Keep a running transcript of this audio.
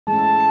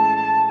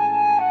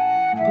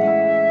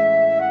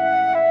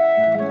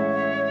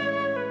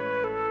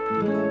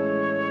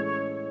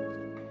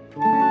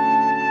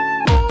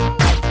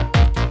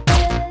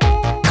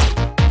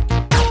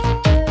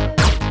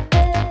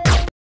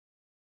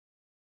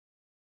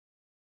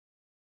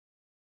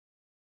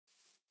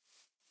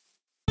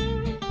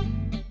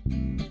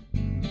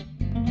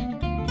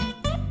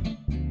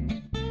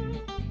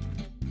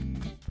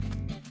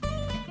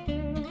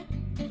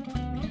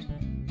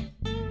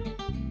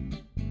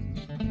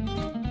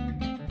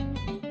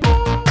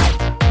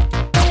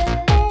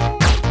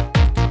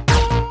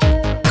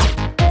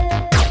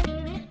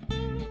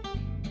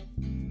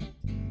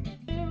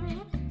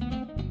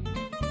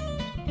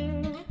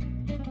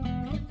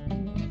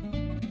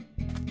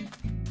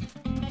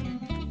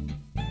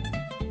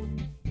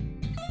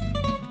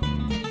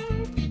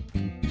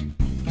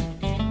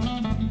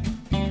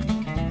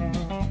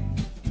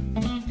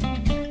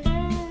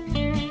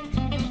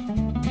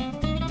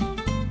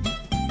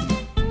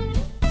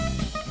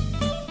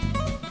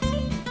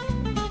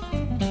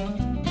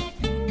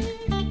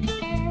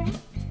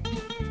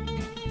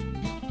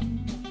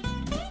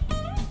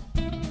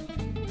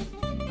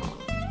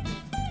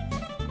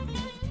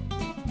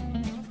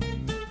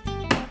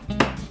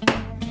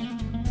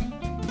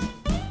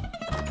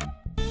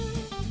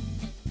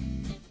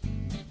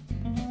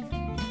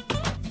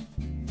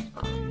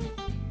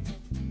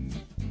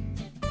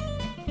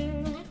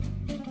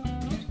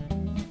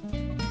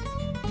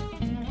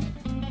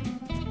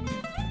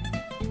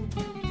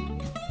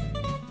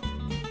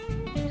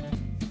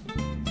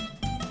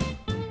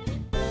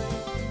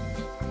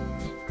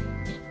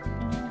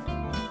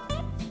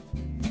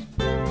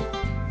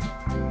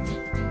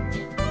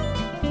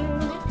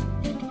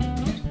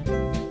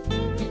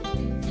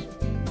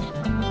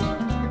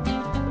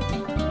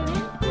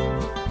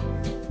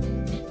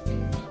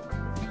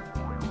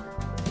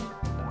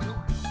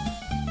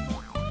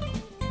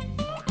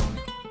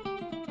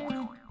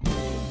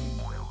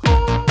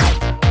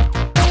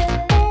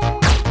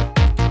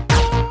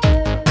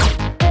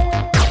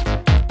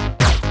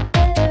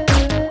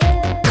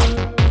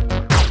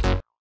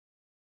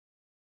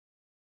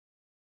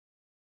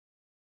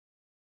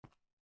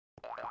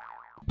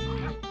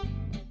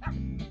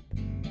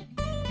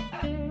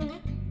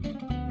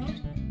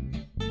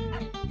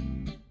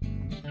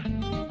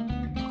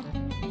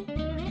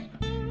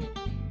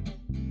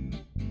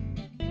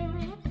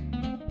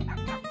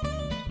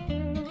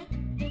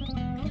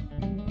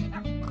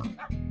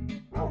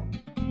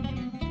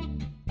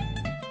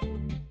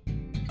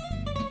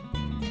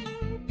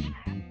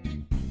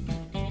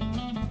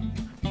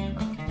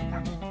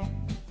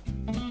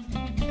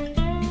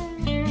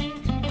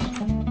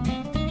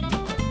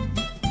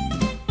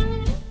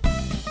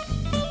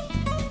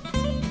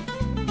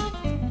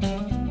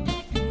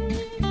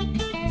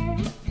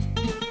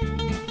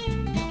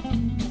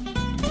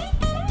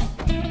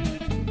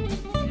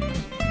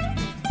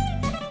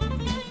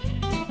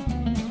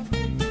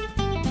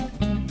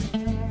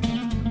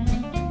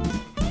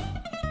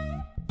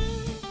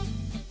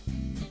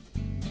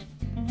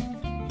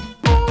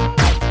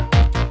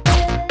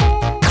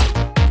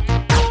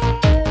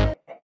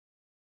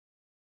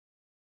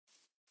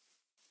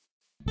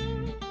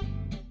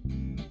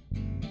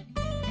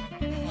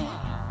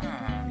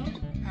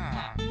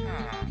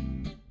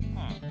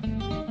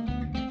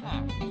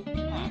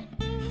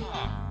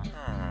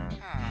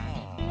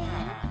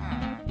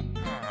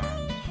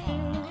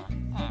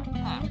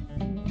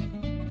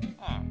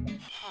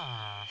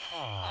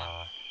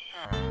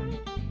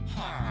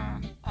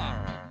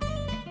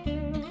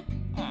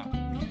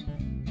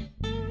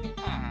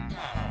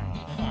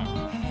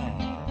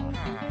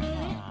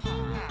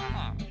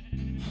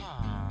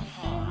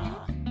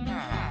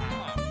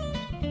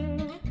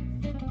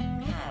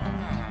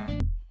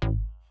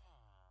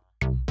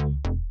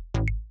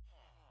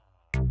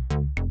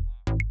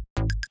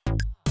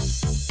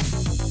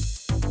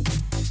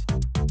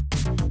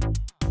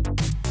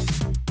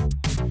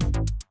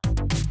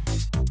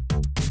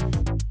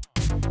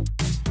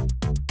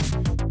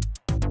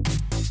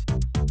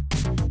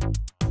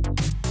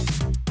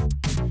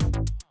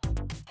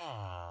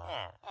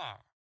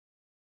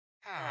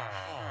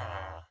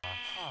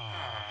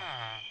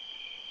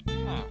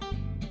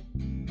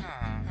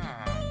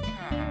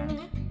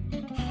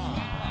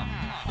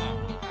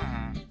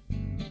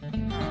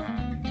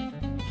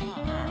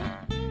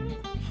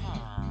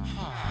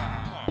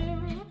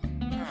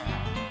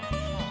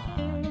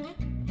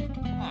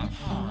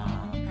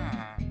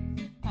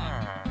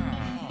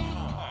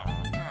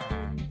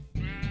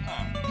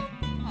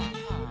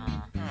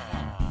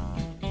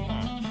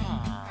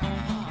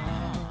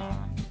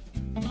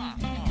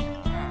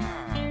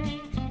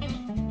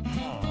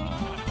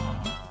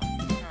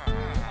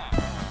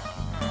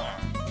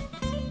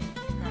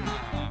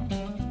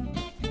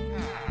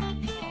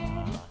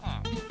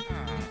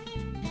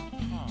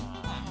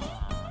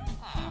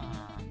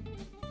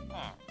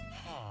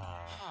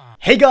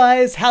Hey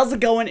guys, how's it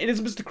going? It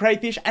is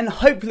MrCrayfish, and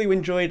hopefully you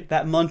enjoyed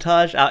that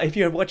montage. If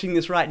you're watching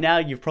this right now,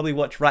 you've probably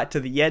watched right to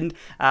the end.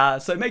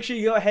 So make sure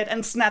you go ahead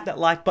and snap that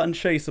like button,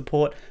 show your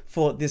support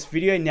for this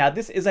video. Now,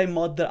 this is a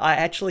mod that I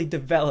actually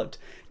developed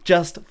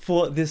just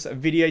for this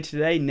video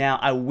today. Now,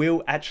 I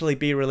will actually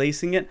be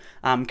releasing it.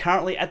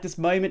 Currently, at this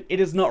moment, it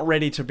is not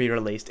ready to be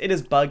released. It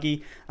is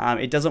buggy.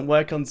 It doesn't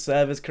work on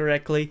servers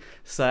correctly.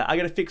 So I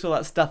gotta fix all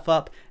that stuff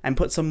up and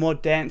put some more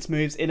dance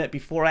moves in it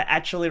before I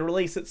actually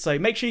release it. So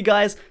make sure you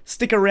guys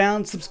stick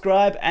around,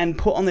 subscribe, and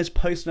put on this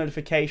post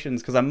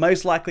notifications, because I'm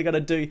most likely gonna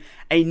do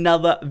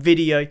another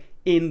video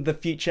in the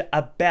future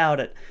about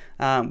it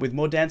with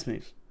more dance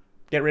moves.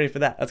 Get ready for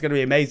that. That's gonna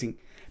be amazing.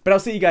 But I'll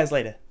see you guys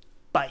later.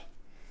 Bye.